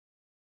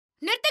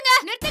நிறுத்துங்க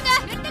நிறுத்துங்க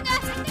நிறுத்துங்க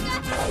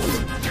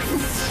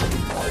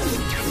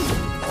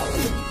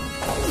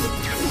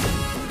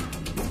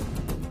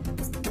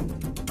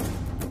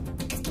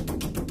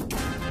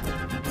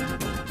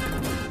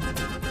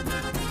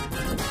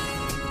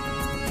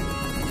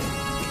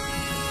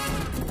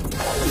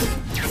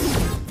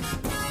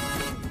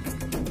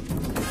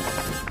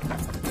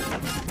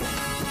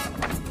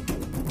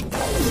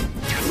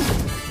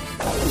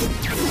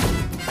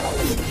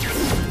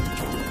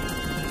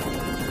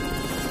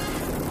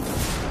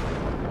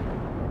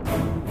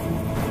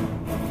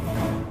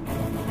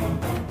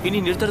இனி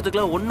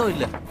நிறுத்துறதுக்குலாம் ஒன்னும்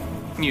இல்ல.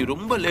 நீ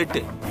ரொம்ப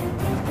லேட்டு.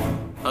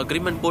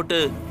 அக்ரிமெண்ட் போட்டு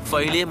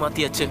ஃபைலே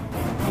மாத்தியாச்சு.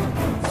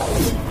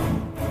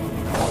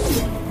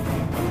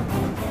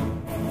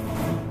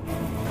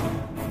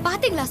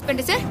 பாத்தீங்களா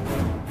ஸ்பெண்டர் சார்,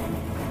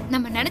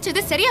 நம்ம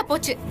நினைச்சது சரியா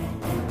போச்சு.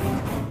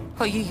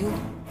 ஐயோ,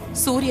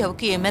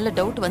 சூர்யாவுக்கு என் மேல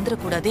டவுட்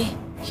வந்துடக்கூடாதே.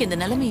 இந்த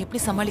நிலைமை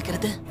எப்படி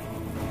சமாளிக்கிறது?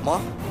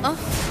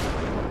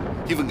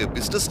 இவங்க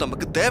பிசினஸ்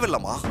நமக்கு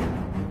தேவையில்லமா?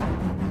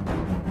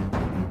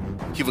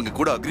 இவங்க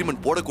கூட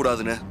அக்ரிமெண்ட்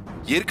போடக்கூடாதுன்னு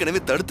ஏற்கனவே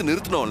தடுத்து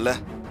நிறுத்தினோம்ல.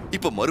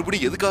 இப்ப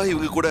மறுபடியும் எதுக்காக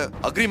இவங்க கூட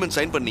அக்ரிமெண்ட்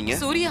சைன் பண்ணீங்க?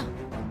 சூர்யா,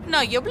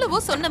 நான் எவ்வளவோ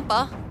சொன்னேன்பா,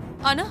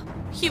 ஆனா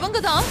இவங்க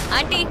தான்.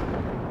 ஆண்டி,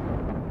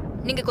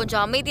 நீங்க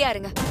கொஞ்சம் அமைதியா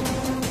இருங்க.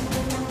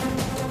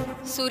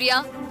 சூர்யா,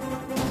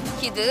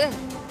 இது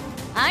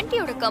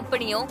ஆண்டியோட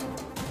கம்பெனியோ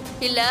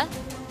இல்ல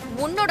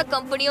உன்னோட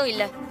கம்பெனியோ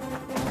இல்ல.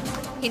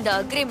 இந்த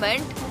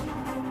அக்ரிமெண்ட்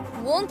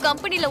உன்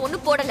கம்பெனில ஒண்ணு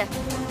போடல.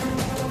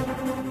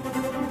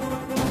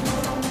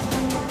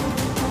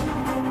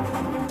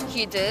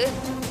 இது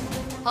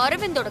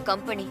அரவிந்தோட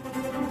கம்பெனி.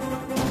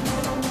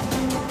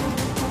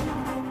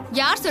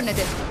 யார்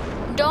சொன்னது?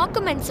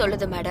 டாக்குமெண்ட்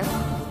சொல்லுது மேடம்.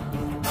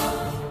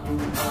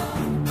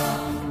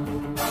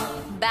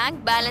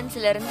 பேங்க்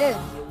பேலன்ஸ்ல இருந்து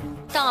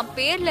தான்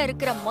பேர்ல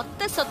இருக்கிற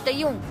மொத்த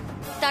சொத்தையும்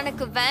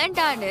தனக்கு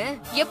வேண்டான்னு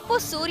எப்போ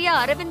சூர்யா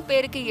அரவிந்த்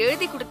பேருக்கு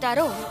எழுதி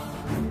கொடுத்தாரோ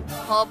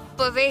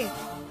அப்பவே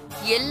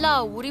எல்லா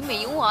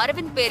உரிமையும்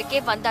அரவிந்த்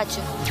பேருக்கே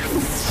வந்தாச்சு.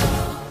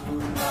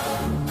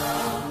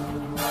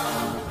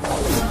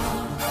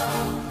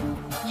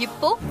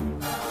 இப்போ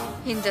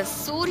இந்த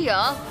சூர்யா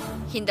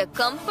இந்த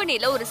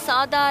கம்பெனில ஒரு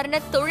சாதாரண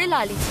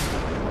தொழிலாளி.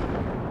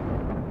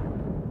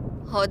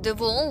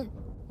 அதுவும்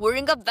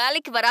ஒழுங்கா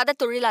வேலைக்கு வராத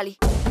தொழிலாளி.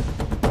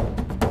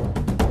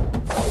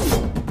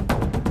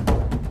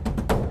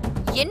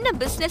 என்ன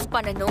பிசினஸ்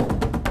பண்ணணும்,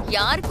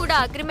 யார் கூட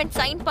அக்ரிமெண்ட்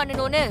சைன்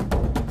பண்ணணும்னு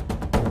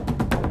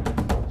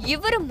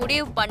இவரு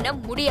முடிவு பண்ண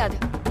முடியாது.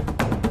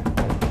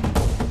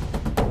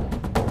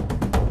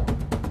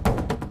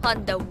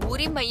 அந்த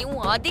உரிமையும்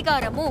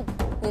அதிகாரமும்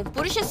உன்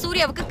புருஷ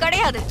சூர்யாவுக்கு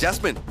கிடையாது.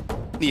 ஜாஸ்மின்,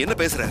 நீ என்ன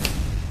பேசுற?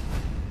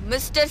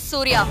 மிஸ்டர்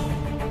சூர்யா,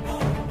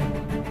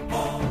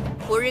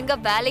 ஒழுங்கா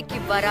வேலைக்கு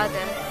வராத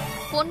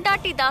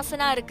பொண்டாட்டி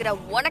தாசனா இருக்கிற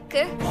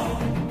உனக்கு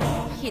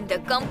இந்த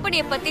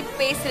கம்பெனியை பத்தி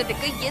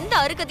பேசுறதுக்கு எந்த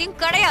அருகதையும்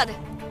கிடையாது.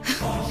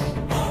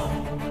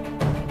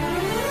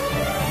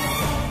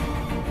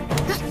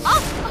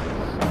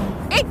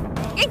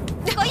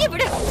 கைய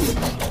விடு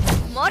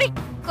மாரி,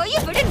 கைய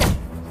விடு.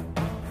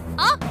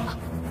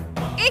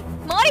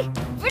 மாரி,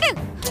 விடு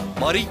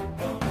மாரி.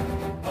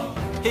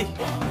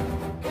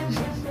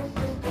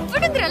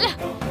 விடுங்கறல.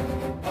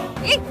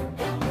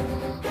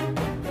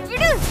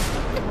 விடு.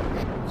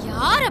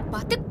 யார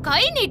பார்த்து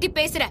கை நீட்டி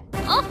பேசுற?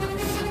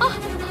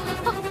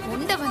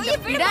 உண்ட வந்த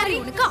பிடாரி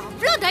உனக்கு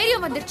அவ்ளோ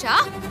தைரியம் வந்துருச்சா?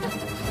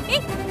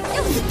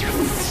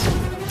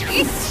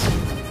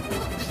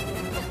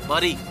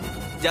 மாரி,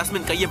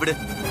 ஜாஸ்மின் கைய விடு.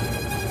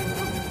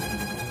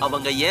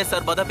 அவங்க ஏன்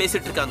சார்பா தான்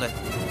பேசிட்டு இருக்காங்க.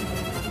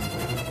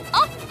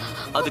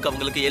 அதுக்கு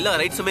அவங்களுக்கு எல்லா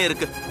ரைட்ஸுமே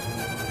இருக்கு.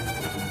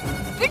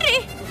 விடு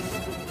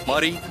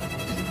மாரி,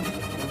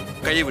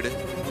 கையை விடு.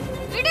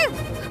 விடு.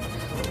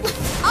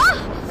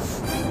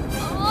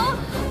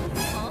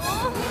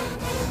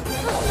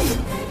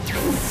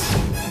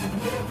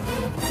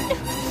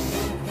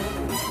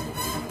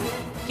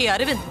 ஹே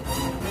அரவிந்த்,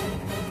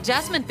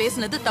 ஜாஸ்மின்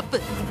பேசுனது தப்பு.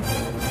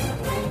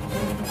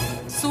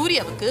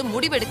 சூர்யாவுக்கு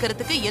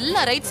முடிவெடுக்கிறதுக்கு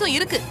எல்லா ரைட்ஸும்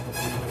இருக்கு.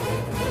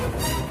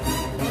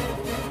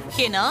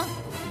 ஏன்னா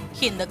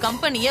இந்த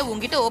கம்பெனிய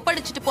உங்ககிட்ட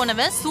ஒப்படைச்சிட்டு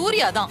போனவன்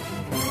சூர்யா தான்.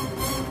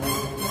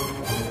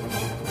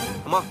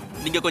 அம்மா,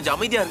 நீங்க கொஞ்சம்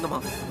அமைதியா இருங்கம்மா.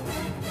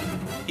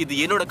 இது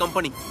என்னோட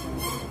கம்பெனி.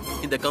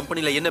 இந்த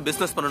கம்பெனில என்ன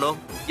பிசினஸ் பண்ணணும்,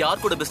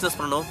 யார் கூட பிசினஸ்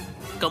பண்ணணும்,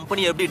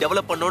 கம்பெனி எப்படி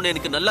டெவலப் பண்ணணும்னு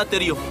எனக்கு நல்லா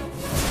தெரியும்.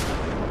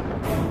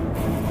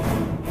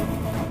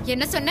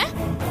 என்ன சொன்ன?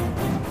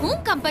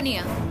 உன்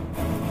கம்பெனியா?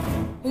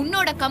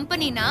 உன்னோட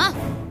கம்பெனினா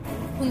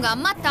உங்க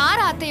அம்மா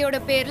தாரா அத்தையோட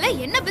பேர்ல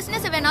என்ன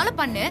பிசினஸ்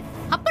வேணாலும் பண்ணு,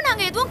 அப்ப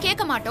நாங்க எதுவும்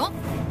கேட்க மாட்டோம்.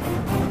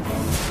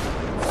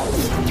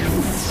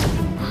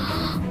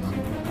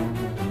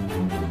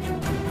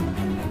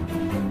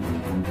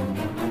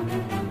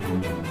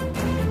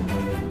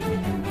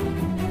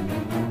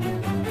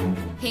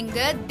 எங்க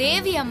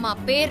தேவி அம்மா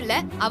பேர்ல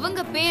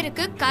அவங்க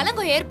பேருக்கு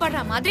கலங்கம் ஏற்படுற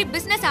மாதிரி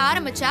பிசினஸ்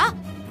ஆரம்பிச்சா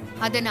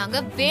அத நாங்க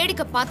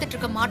வேடிக்கை பார்த்துட்டு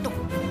இருக்க மாட்டோம்.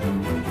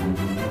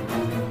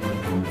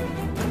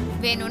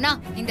 வேணும்னா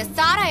இந்த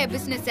சாராய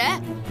பிசினஸ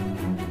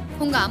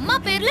உங்க அம்மா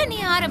பேர்ல நீ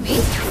ஆரம்பி.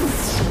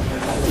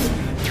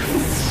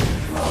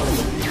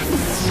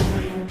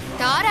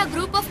 தாரா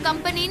குரூப் ஆஃப்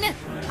கம்பெனின்னு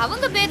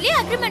அவங்க பேர்லயே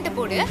அக்ரிமெண்ட்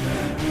போடு.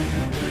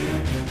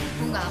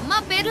 உங்க அம்மா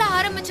பேர்ல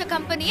ஆரம்பிச்ச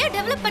கம்பெனியை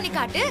டெவலப் பண்ணி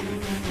காட்டு.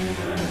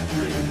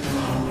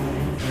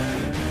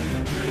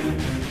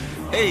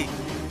 ஏய்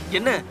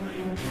என்ன,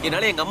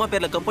 என்னால எங்க அம்மா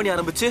பேர்ல கம்பெனி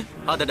ஆரம்பிச்சு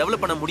அதை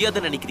டெவலப் பண்ண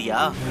முடியாதுன்னு நினைக்கிறியா?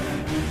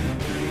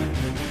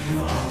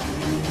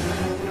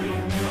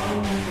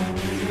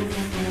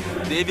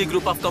 தேவி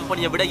குரூப் ஆஃப்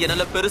கம்பெனியை விட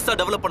என்னால பெருசா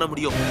டெவலப் பண்ண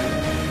முடியும்.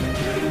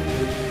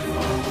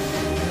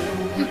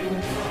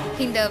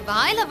 இந்த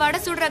வாயில வடை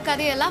சுடுற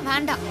கதையெல்லாம்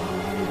வேண்டாம்.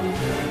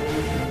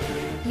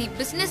 நீ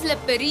பிசினஸ்ல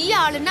பெரிய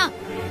ஆளுனா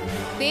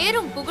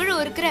பேரும்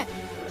புகழும் இருக்கிற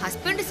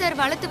ஹஸ்பண்ட் சார்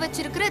வளர்த்து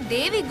வச்சிருக்கிற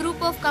தேவி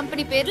குரூப் ஆஃப்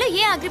கம்பெனி பேர்ல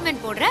ஏன்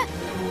அக்ரிமெண்ட் போடுற?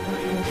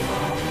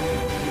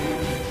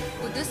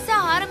 புதுசா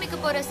ஆரம்பிக்க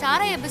போற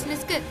சாராய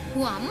பிசினஸ்க்கு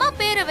உன் அம்மா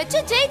பேரை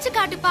வச்சு ஜெயிச்சு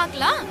காட்டி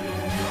பார்க்கலாம்.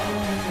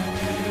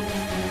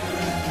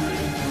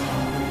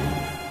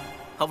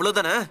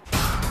 அவ்வளவுதானே?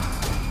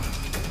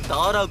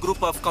 தாரா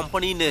குரூப் ஆஃப்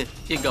கம்பெனின்னு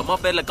எங்க அம்மா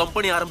பேர்ல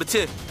கம்பெனி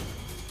ஆரம்பிச்சு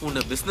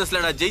உன்னை பிசினஸ்ல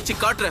நான் ஜெயிச்சு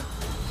காட்டுறேன்.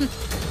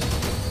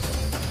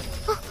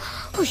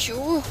 ஐயோ,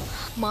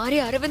 மாறி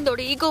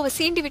அரவிந்தோட ஈகோவை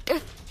சீண்டி விட்டு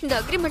இந்த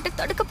அக்ரிமெண்ட்டை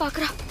தடுக்க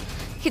பாக்குறா.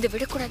 இதை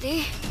விடக்கூடாதே.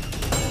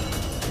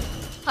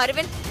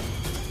 அரவிந்த்,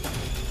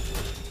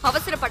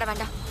 அவசரப்பட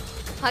வேண்டாம்.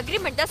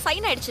 அக்ரிமெண்ட் தான்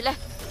சைன் ஆயிடுச்சுல,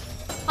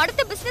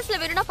 அடுத்த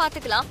பிசினஸ்ல வேணும்னா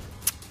பாத்துக்கலாம்.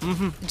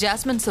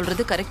 ஜாஸ்மின்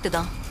சொல்றது கரெக்ட்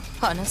தான்.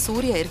 ஆனா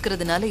சூர்யா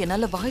இருக்கிறதுனால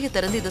என்னால வாயை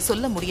திறந்து இதை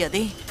சொல்ல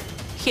முடியாதே.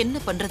 என்ன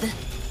பண்றது?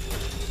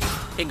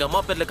 எங்க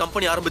அம்மா பேர்ல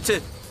கம்பெனி ஆரம்பிச்சு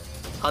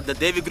அந்த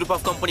தேவி குரூப்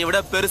ஆஃப் கம்பெனியை விட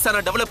பெருசா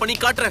நான் டெவலப் பண்ணி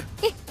காட்டுறேன்.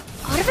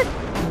 அரவிந்த்,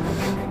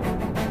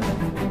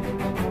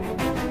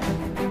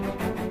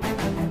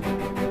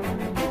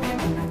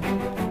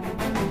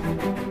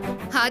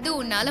 அது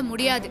உன்னால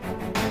முடியாது.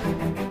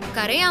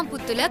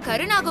 கரையாம்புத்துல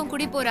கருநாகம்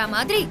குடி போற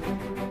மாதிரி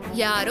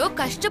யாரோ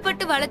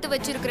கஷ்டப்பட்டு வளர்த்து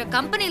வச்சிருக்கிற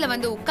கம்பெனில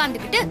வந்து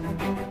உட்கார்ந்துகிட்டு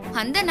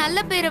அந்த நல்ல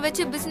பேரை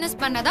வச்சு பிசினஸ்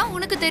பண்ணதான்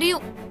உனக்கு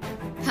தெரியும்.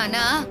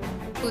 ஆனா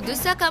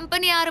புதுசா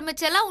கம்பெனி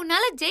ஆரம்பிச்செல்லாம்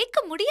உன்னால ஜெயிக்க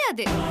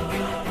முடியாது.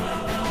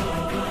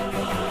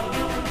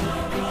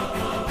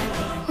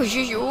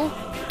 ஐயோ,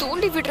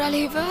 தூண்டி விடுறாளே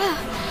இவ.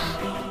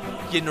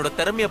 என்னோட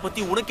திறமைய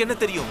பத்தி உனக்கு என்ன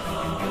தெரியும்?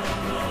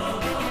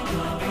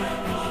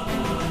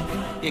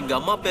 எங்க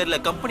அம்மா பேர்ல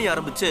கம்பெனி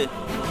ஆரம்பிச்சு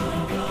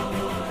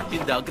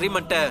இந்த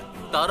அக்ரிமெண்ட்ட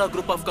தாரா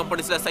குரூப் ஆஃப்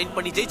கம்பெனிஸ்ல சைன்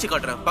பண்ணி ஜெயிச்சு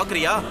காட்டுறேன்.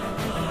 பாக்குறியா?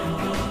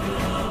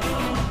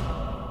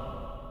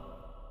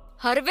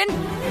 அரவிந்த்,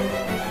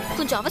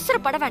 கொஞ்சம்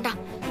அவசரப்பட வேண்டாம்.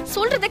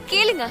 சொல்றத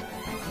கேளுங்க.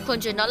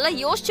 கொஞ்சம் நல்லா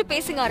யோசிச்சு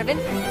பேசுங்க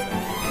அரவிந்த்.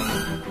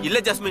 இல்ல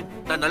ஜாஸ்மின்,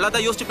 நான் நல்லா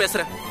தான் யோசிச்சு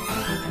பேசுறேன்.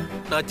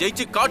 நான்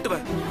ஜெயிச்சு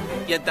காட்டுவேன்.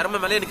 என் திறமை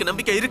மேல எனக்கு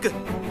நம்பிக்கை இருக்கு.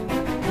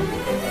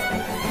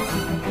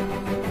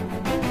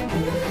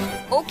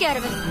 ஓகே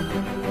அரவிந்த்,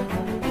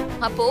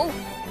 அப்போ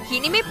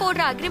இனிமே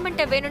போடுற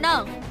அக்ரிமெண்ட் வேணும்னா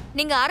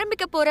நீங்க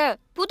ஆரம்பிக்க போற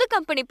புது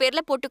கம்பெனி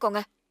பேர்ல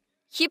போட்டுக்கோங்க.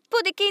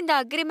 இப்போதைக்கு இந்த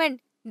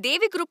agreement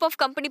Devi group of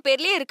company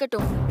பேர்லயே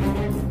இருக்கட்டும்.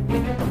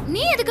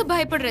 நீ எதுக்கு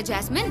பயப்படுற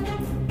ஜாஸ்மின்?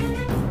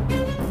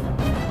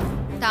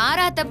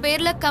 தாராத்த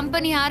பேர்ல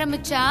கம்பெனி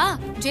ஆரம்பிச்சா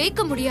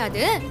ஜெயிக்க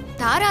முடியாது,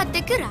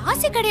 தாராத்தைக்கு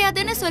ராசி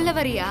கிடையாதுன்னு சொல்ல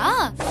வரியா?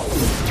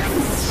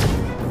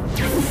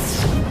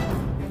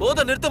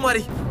 போத நிறுத்த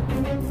மாறி.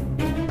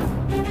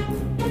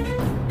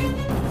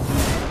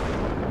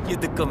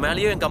 இதுக்கு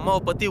மேலயும் எங்க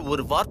அம்மாவை பத்தி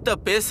ஒரு வார்த்தை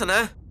பேசன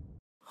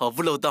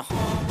அவ்வளவுதான்.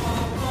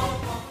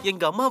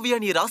 எங்க அம்மாவையா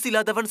நீ ராசி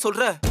இல்லாதவன்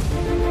சொல்ற?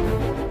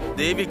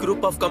 தேவி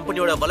குரூப் ஆஃப்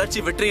கம்பெனியோட வளர்ச்சி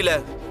வெற்றியில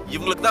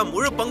இவங்களுக்கு தான்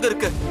முழு பங்கு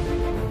இருக்கு.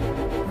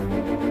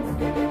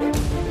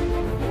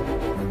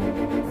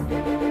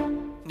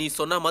 நீ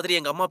சொன்ன மாதிரி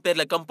எங்க அம்மா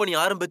பேர்ல கம்பெனி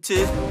ஆரம்பிச்சு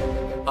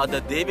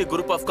அத தேவி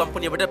குரூப் ஆஃப்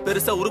கம்பெனியை விட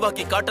பெருசா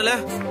உருவாக்கி காட்டல,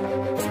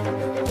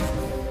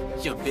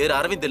 என் பேர்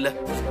அரவிந்த் இல்ல.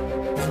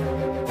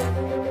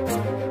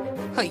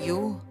 ஐயோ,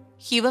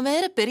 இவன்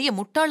வேற பெரிய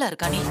முட்டாளா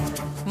இருக்கானே.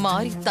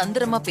 மாறி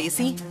தந்திரமா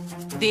பேசி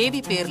தேவி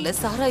பேர்ல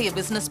சாராய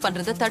பிசினஸ்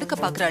பண்றத தடுக்க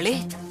பாக்குறாளே.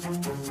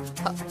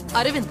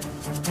 அரவிந்த்,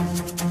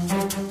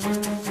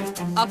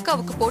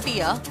 அக்காவுக்கு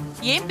போட்டியா?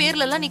 என்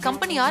பேர்ல எல்லாம் நீ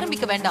கம்பெனி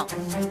ஆரம்பிக்க வேண்டாம்.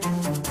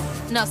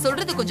 நான்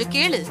சொல்றது கொஞ்சம்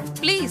கேளு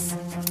பிளீஸ்.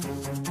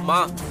 மா,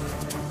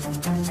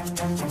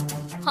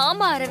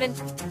 ஆமா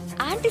அரவிந்த்,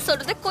 ஆன்ட்டி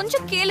சொல்றத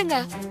கொஞ்சம் கேளுங்க.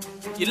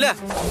 இல்ல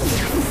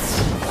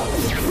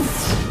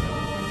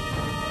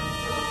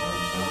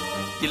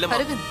இல்ல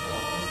அரவிந்த்,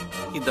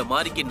 இந்த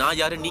மாரிக்கு நான்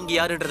யாரு நீங்க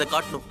யாருன்றத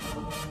காட்டணும்.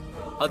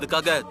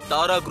 அதுக்காக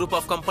தாரா குரூப்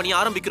ஆஃப் கம்பெனி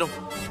ஆரம்பிக்கிறோம்.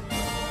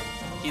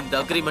 இந்த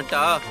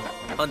அக்ரிமெண்டா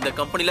அந்த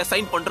கம்பெனில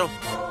சைன் பண்றோம்.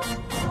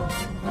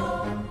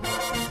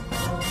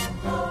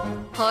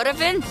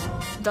 அரவிந்த்,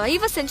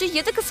 தயவு செஞ்சு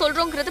எதுக்கு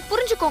சொல்றோங்கிறத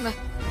புரிஞ்சுக்கோங்க.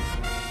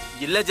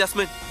 இல்ல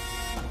ஜாஸ்மின்,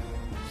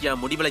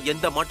 என் முடிவுல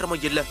எந்த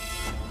மாற்றமும் இல்ல.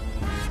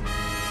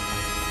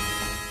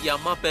 என்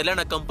அம்மா பேர்ல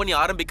நான் கம்பெனி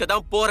ஆரம்பிக்க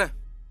தான் போறேன்.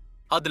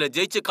 அதுல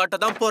ஜெயிச்சு காட்ட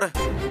தான் போறேன்.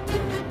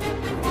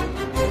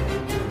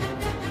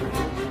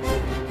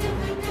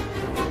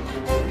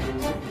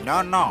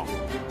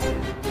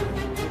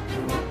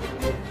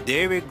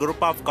 தேவி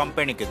குரூப் ஆஃப்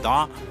கம்பெனிக்கு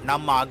தான்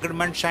நம்ம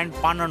அக்ரிமெண்ட் சைன்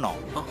பண்ணணும்.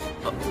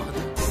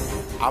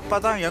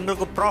 அப்பதான்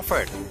எங்களுக்கு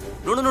profit.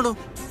 No, no, no, no.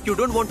 You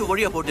don't want to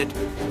worry about it.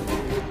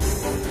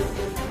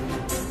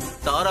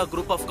 Tara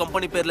group of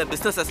company பேர்ல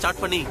பிசினஸ்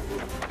ஸ்டார்ட் பண்ணி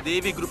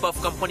தேவி குரூப் ஆஃப்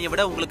கம்பெனியை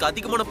விட உங்களுக்கு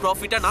அதிகமான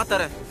ப்ராஃபிட்டா நான்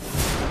தரேன்.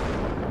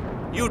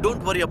 You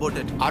don't worry about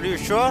it. Are you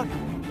sure?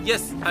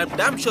 Yes, I am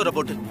damn sure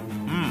about it.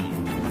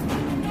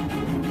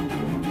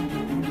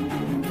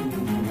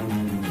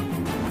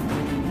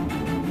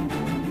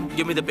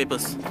 Give me the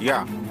papers.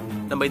 Yeah.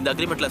 நம்ம இந்த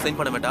அக்ரிமெண்ட்ல சைன்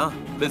பண்ண வேண்டாம்.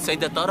 We'll sign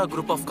the Tara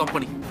group of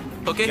company.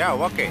 Okay?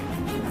 Yeah, okay.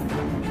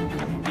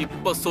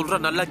 இப்ப சொல்ற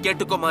நல்லா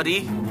கேட்டுக்கோ மாரி.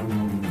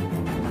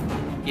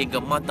 எங்க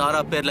அம்மா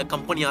தாரா பேர்ல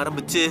கம்பெனி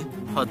ஆரம்பிச்சு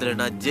அதுல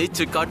நான்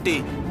ஜெயிச்சு காட்டி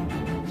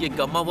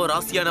எங்க அம்மாவும்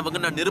ராசியானவங்க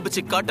நான்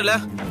நிரூபிச்சு காட்டல.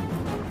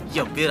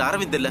 என் பேர்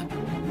அரவிந்த் இல்ல.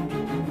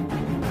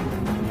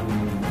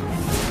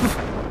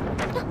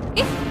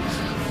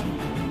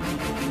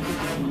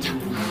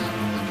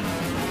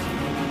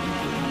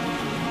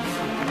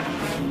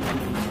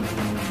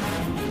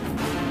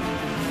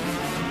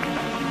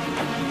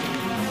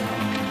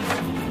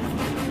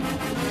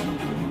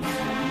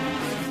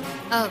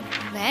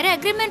 வேற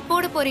அக்ரிமெண்ட்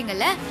போட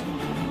போறீங்கல்ல,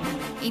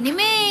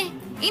 இனிமே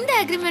இந்த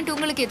அக்ரிமெண்ட்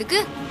உங்களுக்கு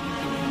எதுக்கு?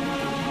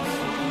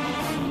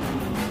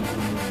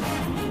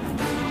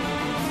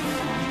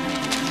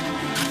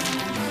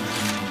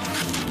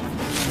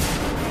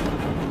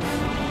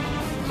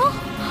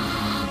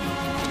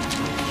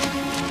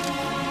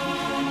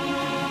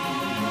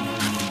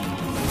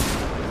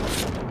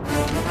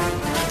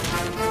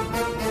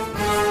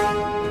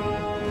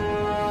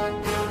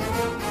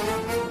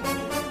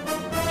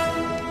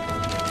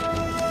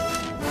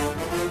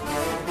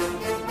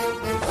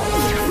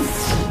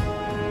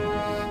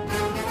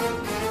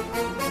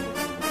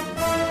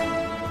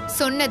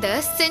 சொன்னத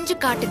செஞ்சு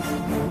காட்டுங்க,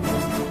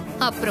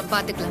 அப்புறம்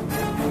பாத்துக்கலாம்.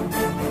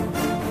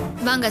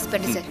 வாங்க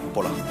ஹஸ்பண்ட் சார்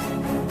போலாம்.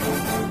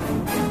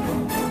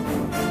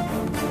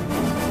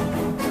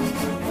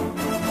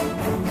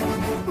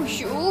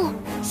 ஐயோ,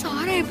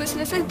 சாராய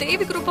பிசினஸ்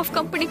தேவி குரூப் ஆஃப்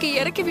கம்பெனிக்கு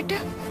இறக்கி விட்டு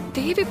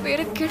தேவி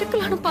பேரை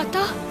கெடுக்கலான்னு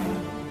பார்த்தா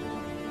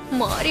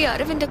மாறி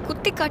அரவிந்த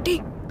குத்தி காட்டி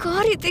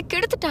காரியத்தை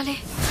கெடுத்துட்டாளே.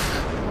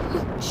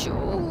 ஐயோ.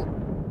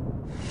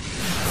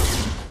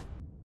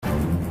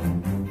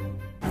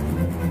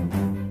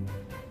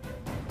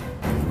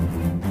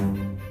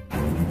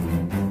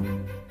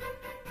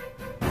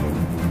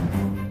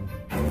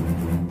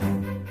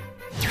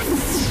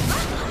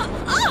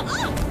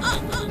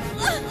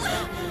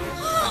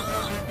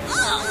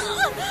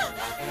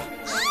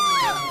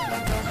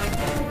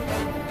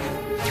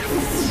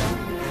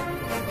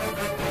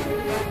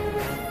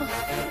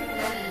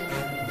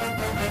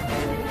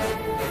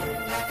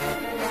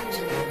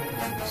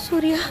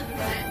 சூர்யா,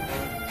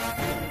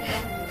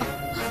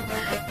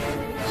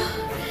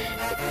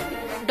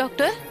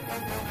 டாக்டர்.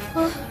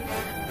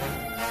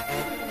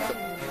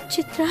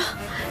 சித்ரா.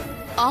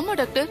 ஆமா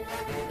டாக்டர்,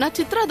 நான்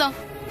சித்ரா தான்.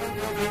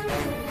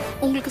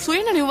 உங்களுக்கு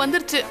சுயநினைவு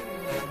வந்துருச்சு.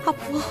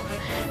 அப்போ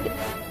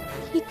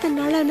இத்தனை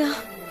நாளானா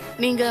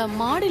நீங்க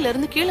மாடியில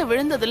இருந்து கீழே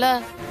விழுந்ததுல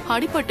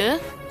அடிபட்டு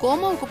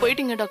கோமாவுக்கு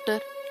போயிட்டீங்க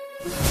டாக்டர்.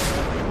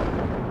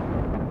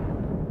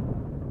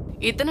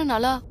 இத்தனை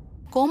நாளா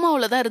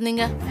கோமாவுல தான்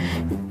இருந்தீங்க.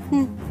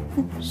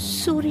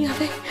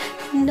 சூர்யாவை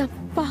நான்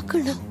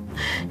பார்க்கணும்.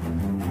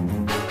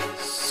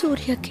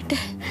 சூர்யா கிட்ட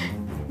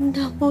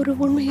நான் ஒரு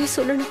உண்மையை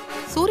சொல்லணும்.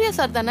 சூர்யா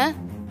சார் தானே?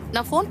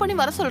 நான் ஃபோன் பண்ணி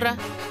வர சொல்றேன்.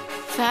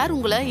 சார்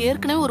உங்களை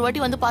ஏற்கனவே ஒரு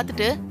வாட்டி வந்து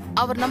பார்த்துட்டு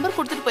அவர் நம்பர்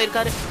கொடுத்துட்டு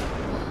போயிருக்காரு.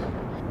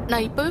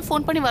 நான் இப்பவே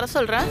ஃபோன் பண்ணி வர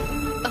சொல்றேன்.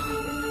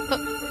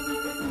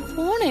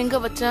 ஃபோன் எங்க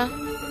வச்சேன்?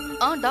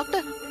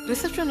 டாக்டர்,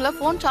 ரிசப்ஷன்ல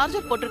ஃபோன்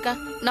சார்ஜர்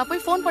போட்டிருக்கேன். நான்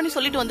போய் ஃபோன் பண்ணி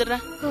சொல்லிட்டு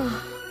வந்துடுறேன்.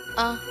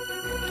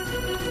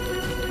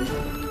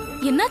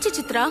 என்னாச்சு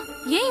சித்ரா?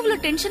 ஏன்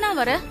இவ்வளவு டென்ஷனா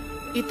வர?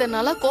 இத்தனை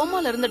நாளா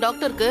கோமால இருந்த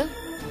டாக்டருக்கு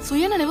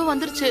சுயநினைவு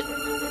வந்துருச்சு.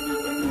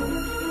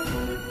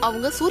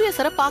 அவங்க சூர்யா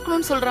சாரை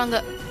பார்க்கணும்னு சொல்றாங்க.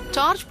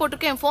 சார்ஜ்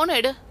போட்டிருக்கேன், என் போனை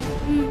எடு.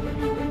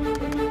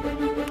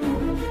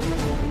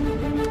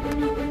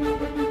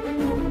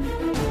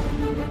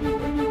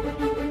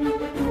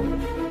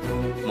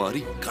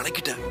 மாரி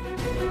கணக்கிட்ட.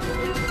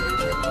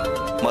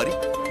 மாரி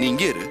நீ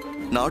இங்கே இரு,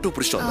 நான் ஆட்டோ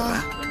பிடிச்சிட்டு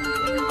வந்துடுறேன்.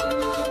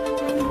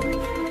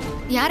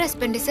 யார்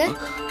ஹஸ்பண்ட் சார்?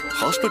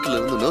 ஹாஸ்பிட்டல்ல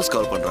இருந்து நர்ஸ்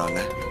கால் பண்றாங்க.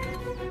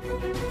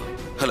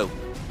 ஹலோ,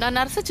 நான்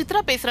நர்ஸ்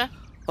சித்ரா பேசுறேன்.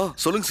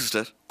 சொல்லுங்க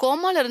சிஸ்டர்.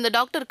 கோமால இருந்த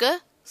டாக்டருக்கு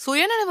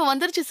சுயநினைவு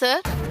வந்துருச்சு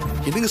சார்.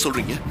 என்னங்க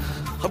சொல்றீங்க?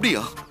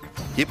 அப்படியா?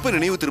 எப்ப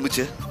நினைவு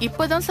திரும்பிச்சு?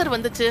 இப்பதான் சார்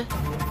வந்துச்சு.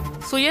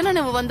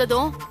 சுயநினைவு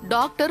வந்ததும்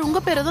டாக்டர் உங்க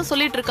பேரை தான்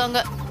சொல்லிட்டு இருக்காங்க.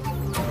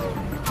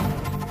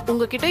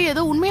 உங்ககிட்ட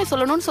ஏதோ உண்மையை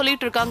சொல்லணும்னு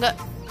சொல்லிட்டு இருக்காங்க.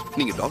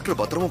 நீங்க டாக்டர்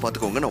பத்திரமா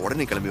பாத்துக்கோங்க, நான்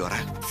உடனே கிளம்பி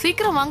வரேன்.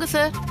 சீக்கிரம் வாங்க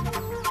சார்.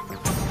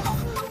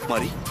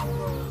 மாரி,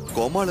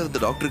 கோமால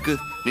இருந்த டாக்டருக்கு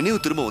நினைவு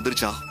திரும்ப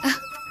வந்துருச்சா?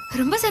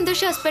 ரொம்ப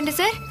சந்தோஷம் ஹஸ்பண்ட்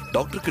சார்.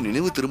 டாக்டருக்கு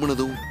நினைவு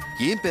திரும்பினதும்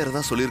ஏன் பேரை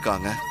தான்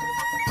சொல்லியிருக்காங்க.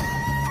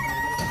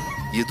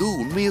 ஏதோ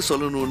உண்மையை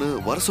சொல்லணும்னு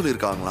வர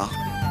சொல்லியிருக்காங்களா?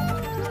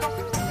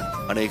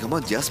 அநேகமா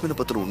ஜாஸ்மினை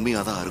பத்தின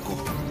உண்மையாதான்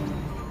இருக்கும்.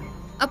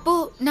 அப்போ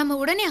நம்ம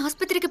உடனே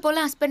ஆஸ்பத்திரிக்கு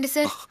போலாம் ஹஸ்பண்ட்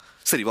சார்.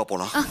 சரி வா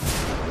போலாம்.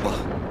 வா.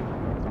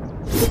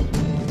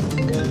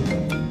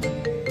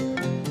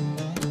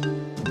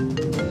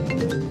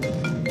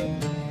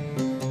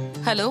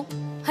 ஹலோ.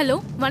 ஹலோ,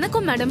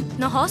 வணக்கம் மேடம்.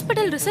 நான்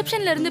ஹாஸ்பிடல்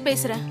ரிசப்ஷன்ல இருந்து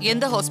பேசுறேன்.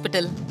 எந்த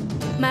ஹாஸ்பிடல்?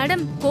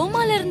 மேடம்,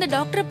 கோமால இருந்த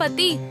டாக்டரை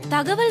பத்தி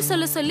தகவல்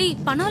சொல்ல சொல்லி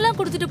பணம்லாம்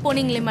கொடுத்துட்டு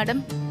போனீங்களே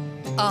மேடம்.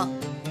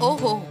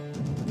 ஓஹோ,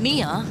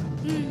 நீயா?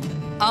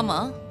 ஆமா,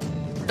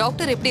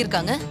 டாக்டர் எப்படி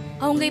இருக்காங்க?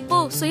 அவங்க இப்போ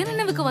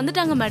சுயநினைவுக்கு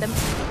வந்துட்டாங்க மேடம்.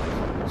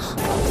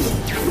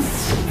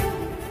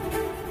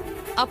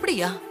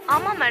 அப்படியா?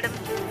 ஆமா மேடம்.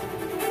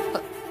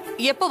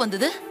 எப்போ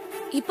வந்தது?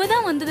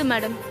 இப்பதான் வந்தது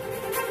மேடம்.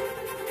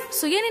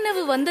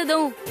 சுயநினைவு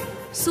வந்ததும்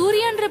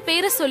சூர்யான்ற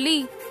பேரை சொல்லி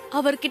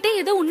அவர்கிட்ட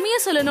ஏதோ உண்மையா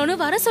சொல்லணும்னு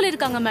வர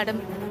சொல்லிருக்காங்க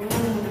மேடம்.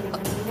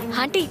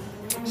 ஆண்டி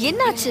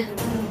என்னாச்சு?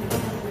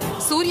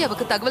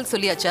 சூர்யாவுக்கு தகவல்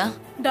சொல்லியாச்சா?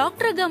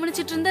 டாக்டரை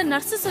கவனிச்சிட்டு இருந்த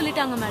நர்ஸ்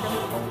சொல்லிட்டாங்க மேடம்.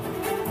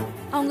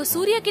 அவங்க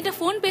சூர்யா கிட்ட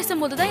போன்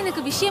பேசும்போதுதான்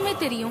எனக்கு விஷயமே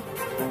தெரியும்.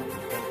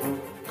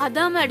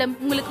 அதான் மேடம்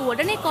உங்களுக்கு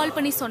உடனே கால்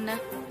பண்ணி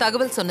சொன்னேன்.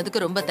 தகவல்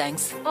சொன்னதுக்கு ரொம்ப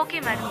தேங்க்ஸ். Okay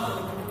madam.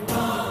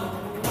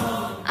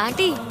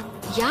 ஆண்டி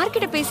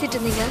யார்கிட்ட பேசிட்டு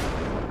இருந்தீங்க?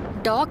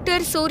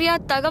 டாக்டர் சூர்யா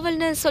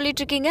தகவல்னு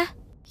சொல்லிட்டு இருக்கீங்க,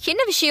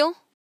 என்ன விஷயம்?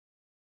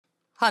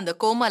 அந்த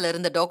கோமால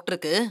இருந்த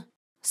டாக்டருக்கு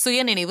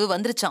சுயநினைவு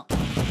வந்துருச்சாம்.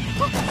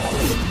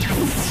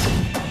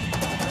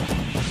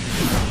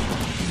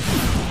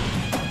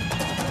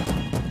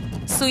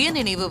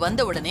 சுயநினைவு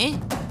வந்த உடனே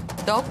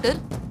டாக்டர்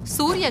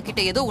சூர்யா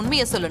கிட்ட ஏதோ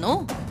உண்மையை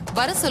சொல்லணும்,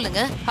 வர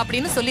சொல்லுங்க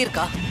அப்படின்னு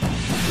சொல்லிருக்கா.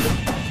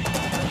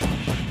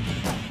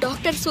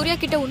 டாக்டர் சூர்யா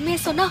கிட்ட உண்மையை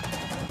சொன்னா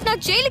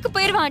நான் ஜெயிலுக்கு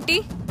போயிருவேன் ஆண்டி.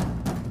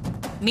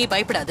 நீ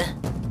பயப்படாத,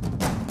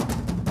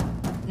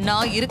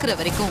 நான் இருக்கிற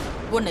வரைக்கும்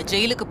உன்னை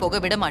ஜெயிலுக்கு போக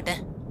விட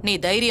மாட்டேன். நீ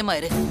தைரியமா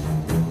இரு.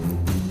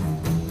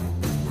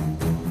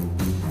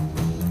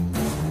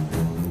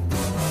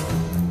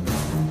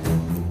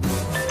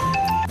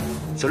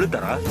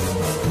 சொல்லுத்தாரா?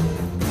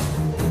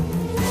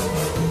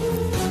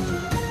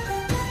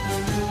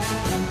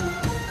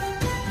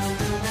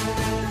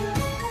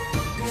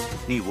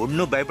 நீ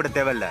ஒன்னும் பயப்பட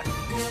தேவையில்ல,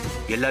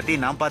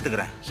 எல்லாத்தையும் நான்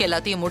பாத்துக்கிறேன்.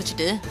 எல்லாத்தையும்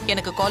முடிச்சிட்டு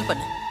எனக்கு கால்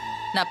பண்ணு,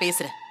 நான்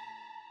பேசுறேன்.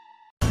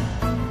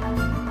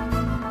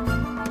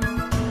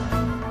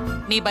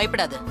 நீ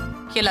பயப்படாத,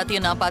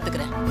 எல்லாத்தையும் நான்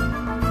பாத்துக்கிறேன்.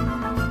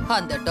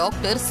 அந்த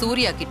டாக்டர்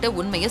சூர்யா கிட்ட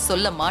உண்மையை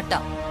சொல்ல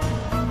மாட்டான்.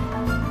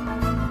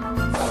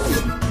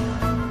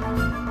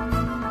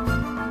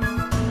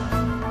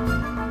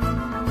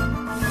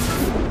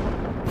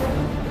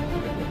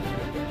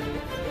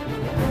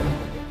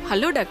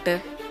 Hello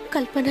doctor.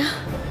 கல்பனா?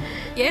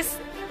 எஸ்,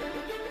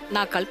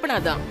 நான் கல்பனா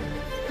தான்.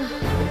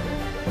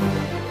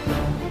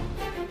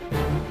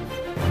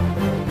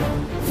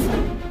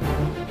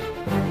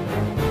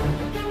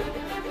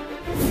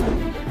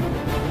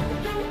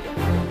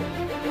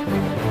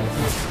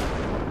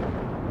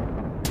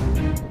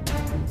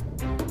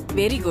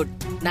 வெரி குட்,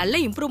 நல்ல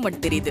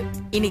இம்ப்ரூவ்மெண்ட் தெரியுது.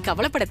 இனி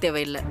கவலைப்பட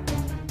தேவையில்லை,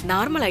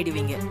 நார்மல்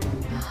ஆயிடுவீங்க.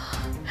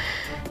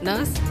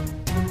 நர்ஸ்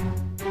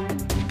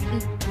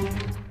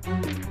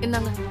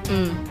என்னங்க?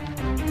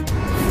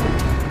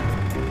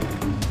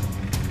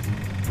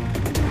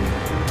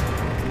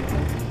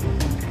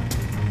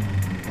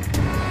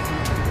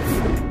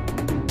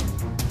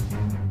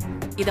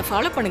 இத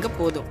ஃபாலோ பண்ணுங்க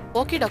போதும்.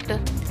 Okay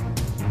doctor.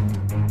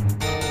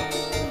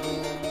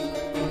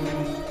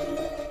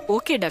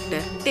 Okay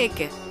doctor, take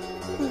care.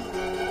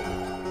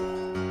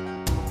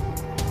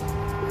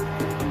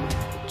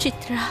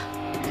 Chitra,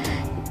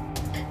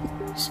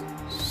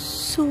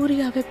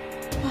 சூர்யாவை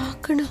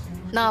பார்க்கணும்.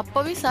 நான்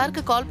அப்பவே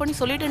சாருக்கு கால் பண்ணி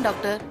சொல்லிட்டேன்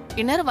டாக்டர்,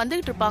 இந்நேரம்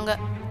வந்துகிட்டு இருப்பாங்க.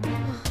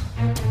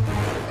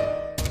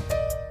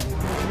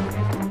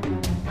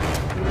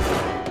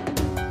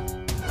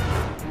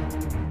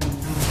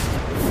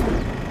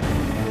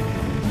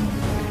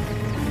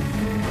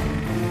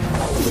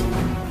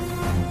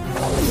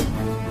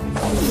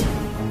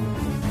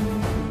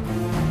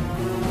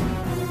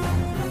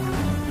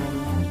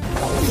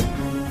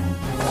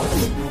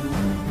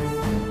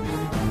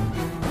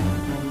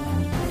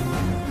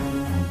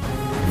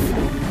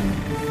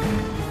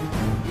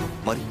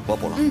 மாரி, வா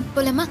போலாம்.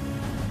 போலாமா?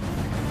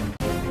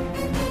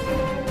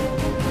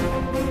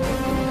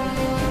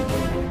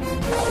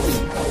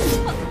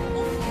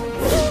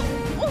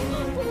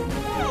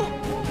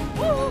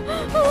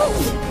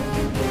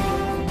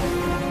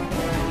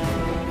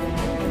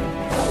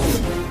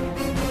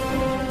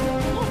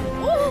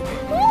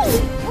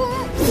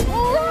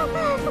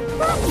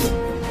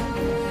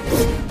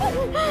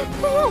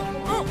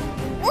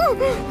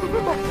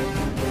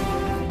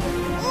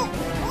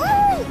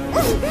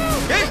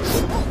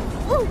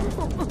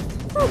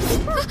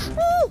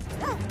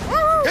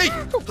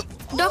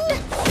 டாக்டர்,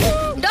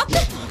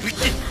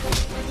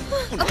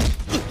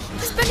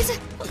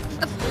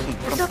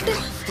 டாக்டர்,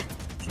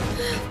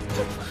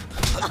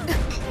 டாக்டர்,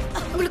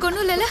 உங்களுக்கு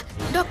ஒண்ணும் இல்லைல்ல?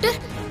 டாக்டர்,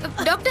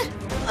 டாக்டர்,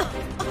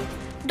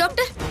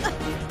 டாக்டர்,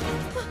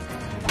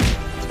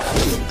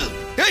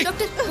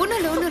 டாக்டர், ஒண்ணும்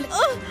இல்லை, ஒண்ணும் இல்லை,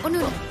 ஒண்ணும்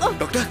இல்லை.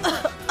 Doctor,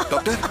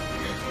 doctor,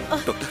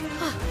 doctor,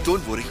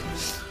 don't worry,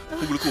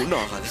 உங்களுக்கு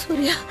ஒண்ணும் ஆகாது.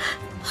 சூர்யா,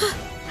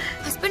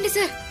 ஹஸ்பண்ட்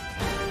சார்,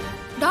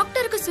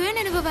 டாக்டருக்கு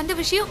சுயநினைவு வந்த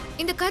விஷயம்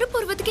இந்த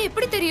கருப்புருவத்துக்கு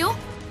எப்படி தெரியும்?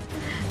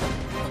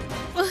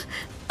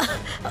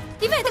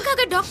 இவன்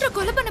எதுக்காக டாக்டர்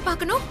கொலை பண்ண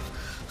பார்க்கணும்?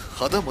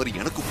 அதான் மாதிரி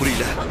எனக்கு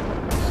புரியல.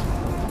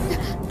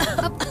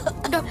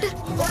 டாக்டர்,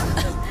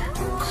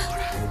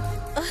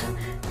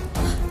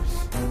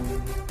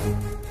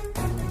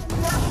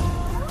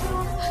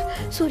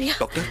 சூர்யா,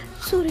 டாக்டர்,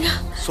 சூர்யா,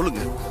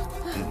 சொல்லுங்க.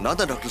 நான்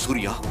தான் டாக்டர்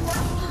சூர்யா.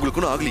 உங்களுக்கு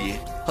ஒன்றும் ஆகலையே?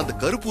 அந்த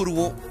கருப்பு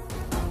உருவம்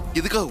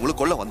எதுக்காக உங்களை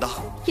கொல்ல வந்தா?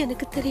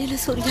 எனக்கு தெரியல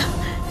சூர்யா.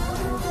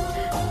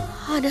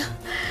 ஆனா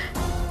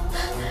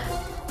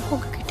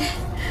உங்ககிட்ட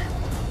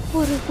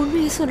ஒரு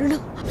உண்மையை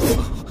சொல்லணும்.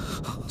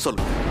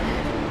 சொல்லு,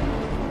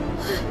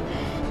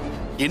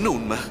 என்ன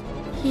உண்மை?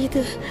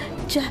 இது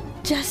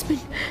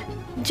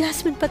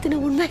ஜாஸ்மின் பத்தின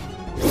உண்மை.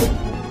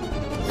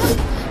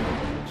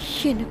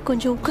 எனக்கு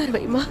கொஞ்சம் உட்கார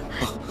வைமா.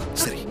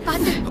 சரி.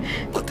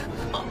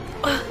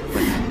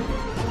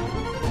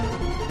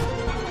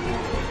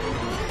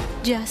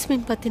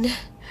 ஜாஸ்மின் பத்தின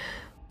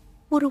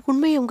ஒரு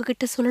உண்மையை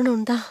உங்ககிட்ட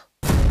சொல்லணும் தான்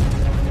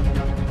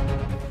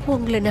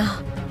உங்களை நான்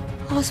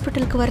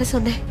ஹாஸ்பிட்டலுக்கு வர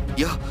சொன்னேன்.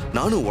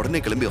 நானும் உடனே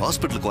கிளம்பி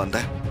ஹாஸ்பிட்டலுக்கு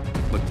வந்தேன்.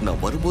 பட்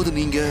நான் வரும்போது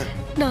நீங்க...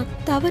 நான்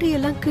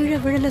தவறியெல்லாம் கீழே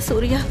விழல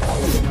சூர்யா.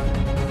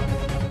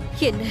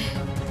 என்ன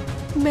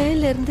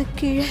மேல இருந்து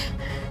கீழே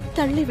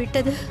தள்ளி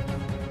விட்டது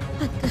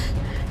அந்த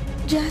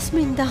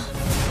ஜாஸ்மின் தான்.